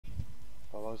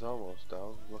I was almost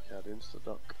down. Lucky I had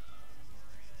insta-duck.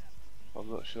 I'm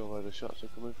not sure where the shots are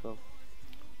coming from.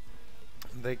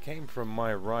 They came from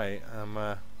my right.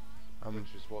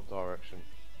 Which is what direction?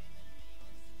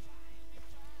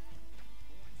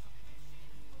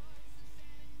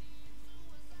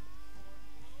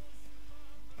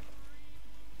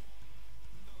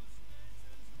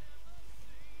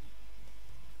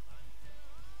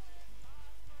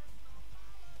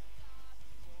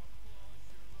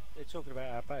 They're talking about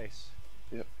our base.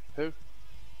 Yep. Who?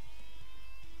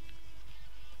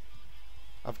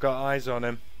 I've got eyes on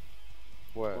him.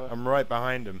 Where? I'm right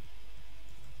behind him.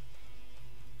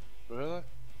 Really?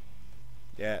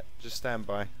 Yeah, just stand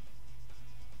by.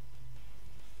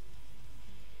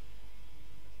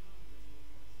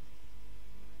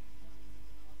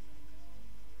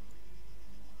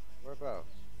 Whereabouts?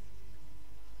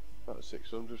 About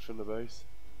 600 from the base.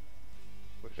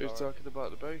 Who's talking about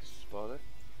the base, Barney?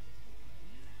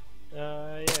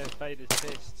 Yeah, Vader's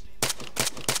pissed.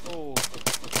 Oh.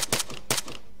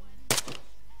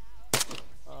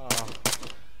 Oh.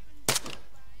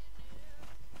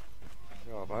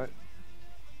 You alright, mate?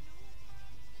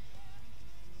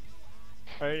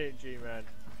 Hold it, G-Man.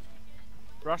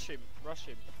 Rush him, rush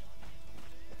him.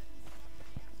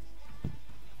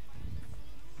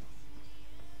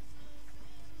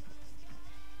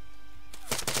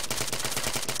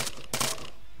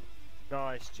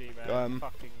 Nice, G-Man.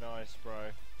 Fucking nice, bro.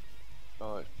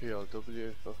 Oh, it's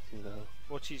PLW, fucking hell.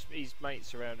 Watch his mates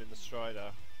surrounding the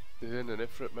Strider. He's in an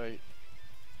Ifrit, mate.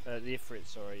 The Ifrit,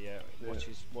 sorry, yeah. Watch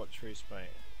for his mate.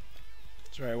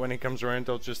 That's right, when he comes around,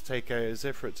 I'll just take out his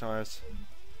Ifrit tires.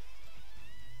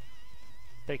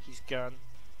 Take his gun.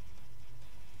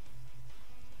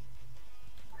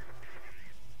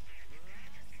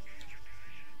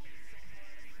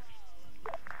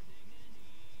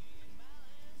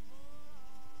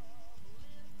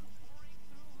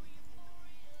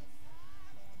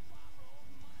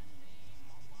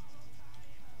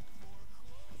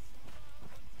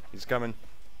 He's coming.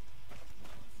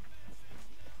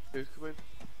 Who's coming?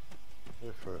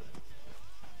 Ifrit.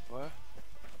 Where?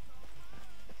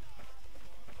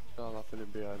 It's all happening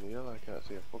behind the hill, I can't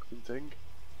see a fucking thing.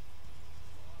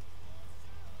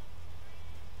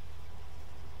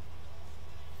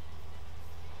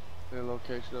 The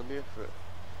location on the Ifrit.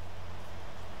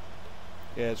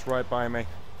 Yeah, it's right by me.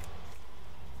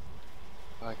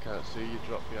 I can't see you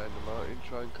drop behind the mountain,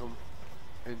 try and come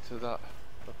into that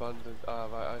abandoned... Ah,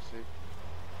 right, I see.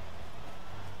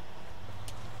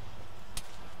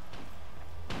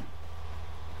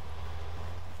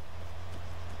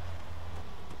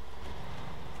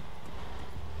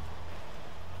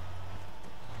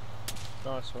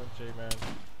 Nice one, G-Man.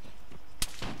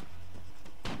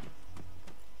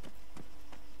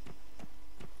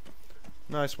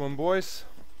 Nice one, boys.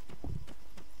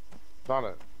 Done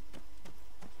it.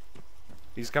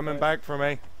 He's coming back for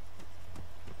me.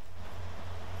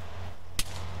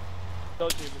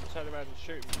 Dodge him and turn around and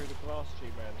shoot him through the glass,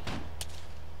 G-Man.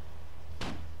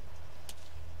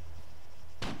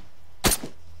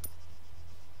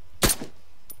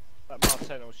 That Mark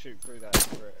 10 will shoot through that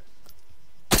for it.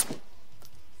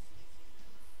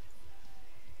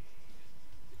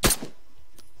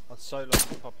 I'd so love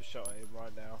to pop a shot at him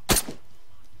right now.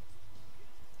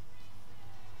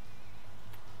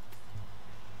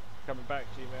 Coming back,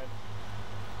 G-Man.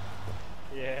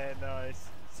 Yeah, nice.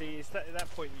 See, it's at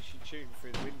that point you should shoot him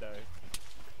through the window.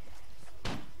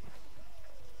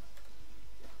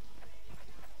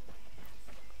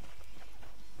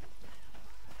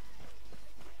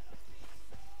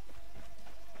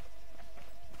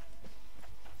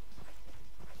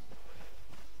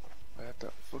 I had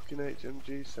that fucking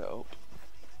HMG set up.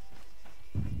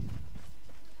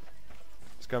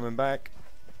 He's coming back.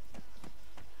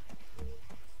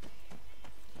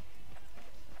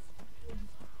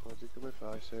 Where's he coming from,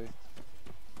 I see?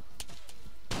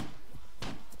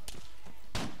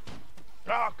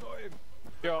 Ah, got him!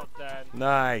 Shot, Dan.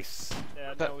 Nice.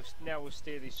 Yeah, now we'll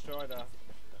steal his Strider.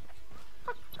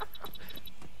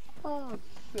 Oh,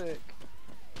 sick.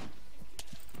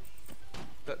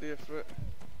 Is that the Ifrit?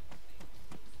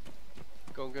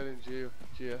 Go and get in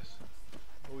GS.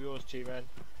 All yours, G-Man.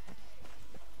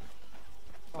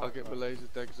 I'll get my laser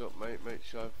degs up, mate. Make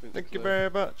sure everything's Thank you clear.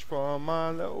 very much for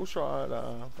my little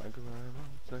Strider. Thank you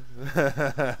very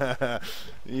much.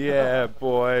 Yeah,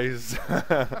 boys.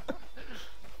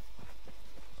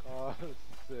 Oh,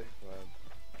 sick, man.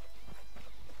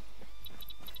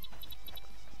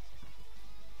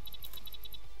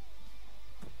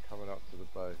 Coming up to the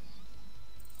base.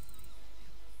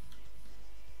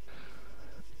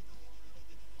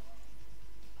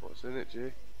 What's in it,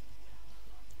 G?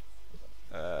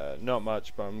 Not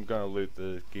much, but I'm gonna loot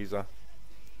the geezer.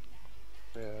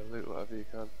 Yeah, loot whatever you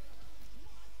can.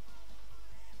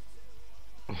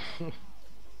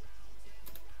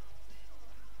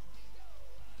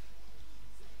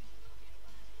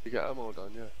 You get ammo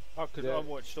done, yeah. I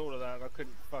watched all of that and I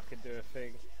couldn't fucking do a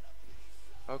thing.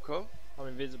 How come? I'm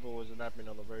invisible as an admin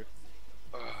on the roof.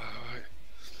 Right.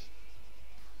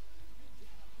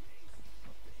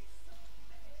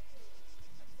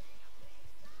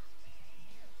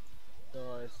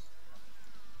 Nice.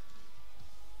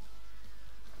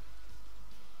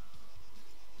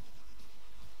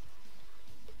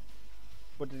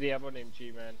 What did he have on him,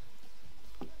 G-Man?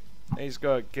 He's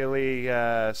got ghillie,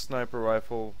 sniper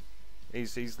rifle.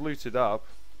 He's looted up.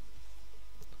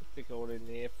 Stick all in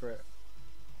the air for it.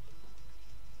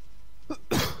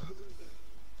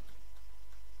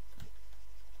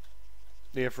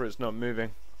 The Ifrit's not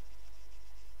moving.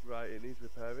 Right, it needs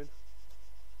repairing.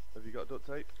 Have you got duct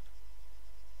tape?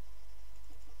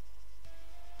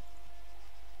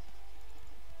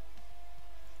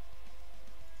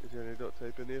 Is there any duct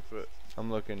tape in here for it?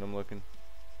 I'm looking.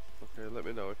 Okay, let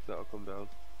me know if that'll come down.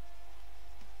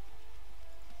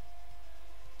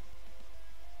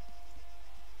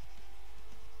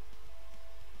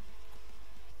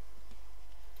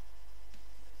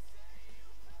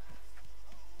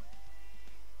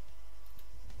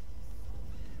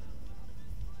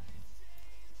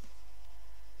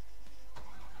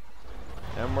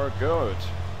 And we're good.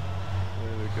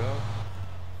 There we go.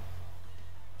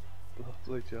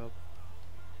 Lovely job.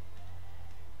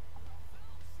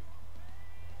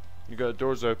 You got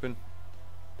doors open.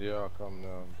 Yeah, I'll come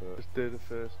now and do it. Just do the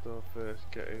first door first,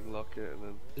 get in, lock it, and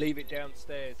then... Leave it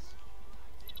downstairs.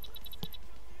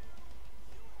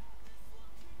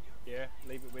 Yeah,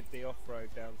 leave it with the off-road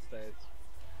downstairs.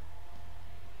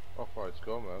 Off-road's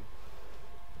gone, man.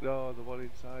 No, the one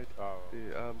inside. Oh,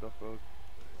 The armed off-road.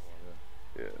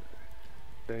 yeah. Yeah.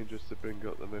 Dangerous to bring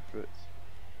up the Mifrits.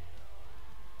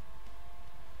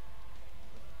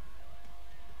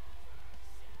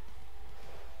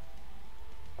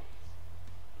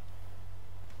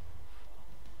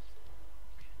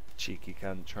 Cheeky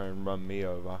cunt, try and run me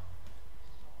over.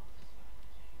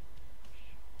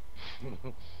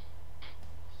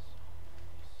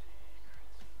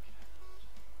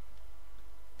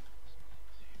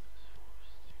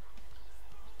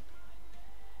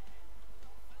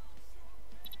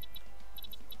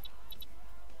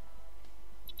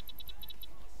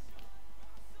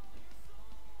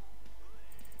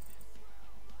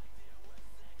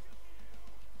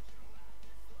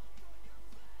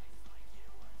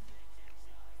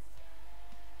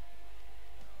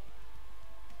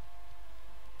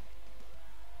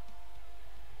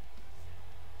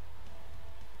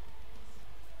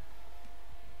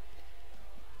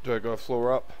 Do I go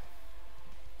floor up?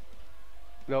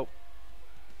 Nope.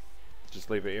 Just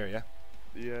leave it here, yeah?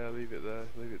 Yeah, leave it there.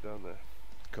 Leave it down there.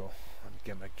 Cool. Let me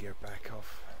get my gear back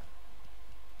off.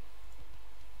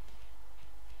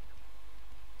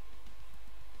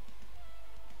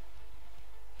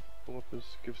 Come up and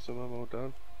give some ammo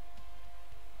down.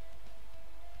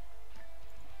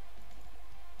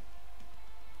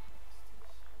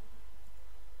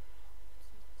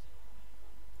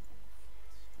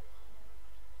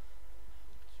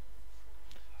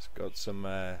 It's got some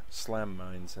slam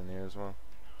mines in here as well.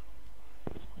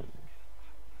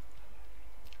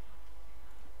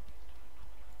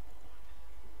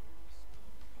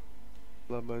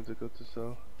 Landmines are good to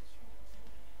sell.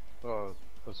 Well,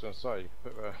 I was going to say, you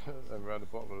can put them around the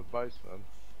bottom of the base, man.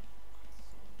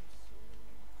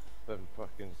 Then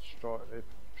fucking if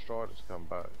Striders come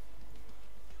back.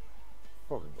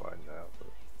 Probably won't now,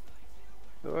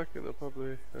 but... I reckon they'll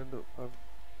probably end up having...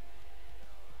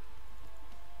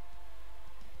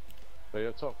 So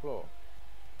you're top floor?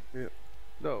 Yeah.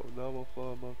 No, normal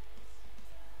floor, man.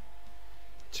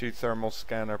 2 thermal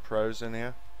scanner pros in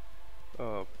here.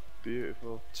 Oh,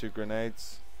 beautiful. 2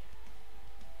 grenades.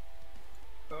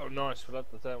 Oh, nice. We'll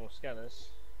have the thermal scanners.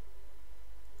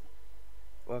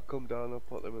 I'll come down, I'll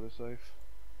put them in the safe.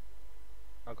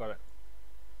 I got it.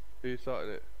 Are you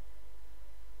starting it?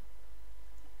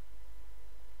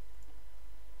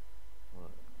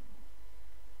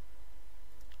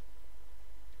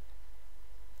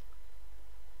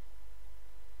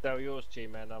 They're yours,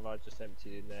 G-Man. Have I just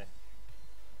emptied in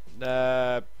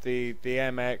there? The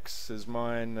MX is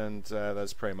mine, and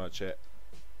that's pretty much it.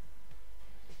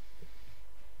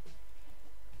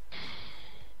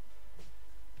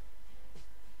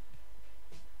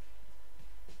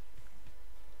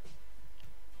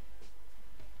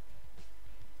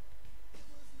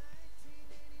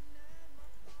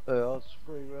 That's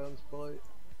 3 rounds, mate.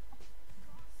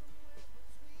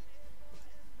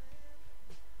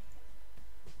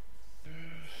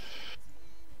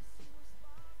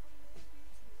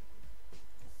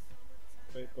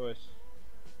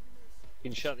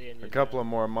 can shut the engine A couple down. of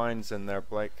more mines in there,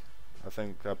 Blake. I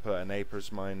think I put an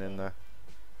Apers mine in there.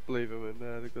 Leave them in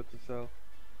there, they're good to sell.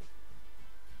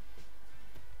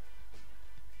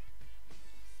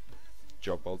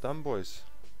 Job well done, boys.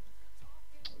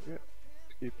 Yeah,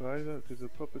 keep eyes out because they'll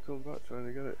probably come back trying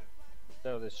to get it.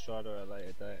 Sell this Strider at a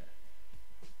later date.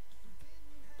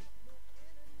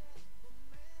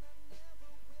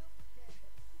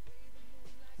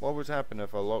 What would happen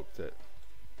if I locked it?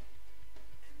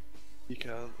 You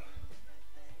can't.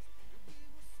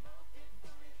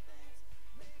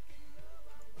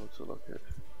 What's a lock it?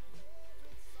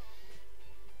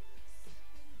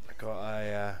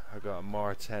 I got a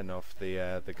Mar 10 off the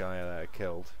guy that I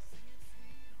killed.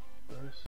 Nice.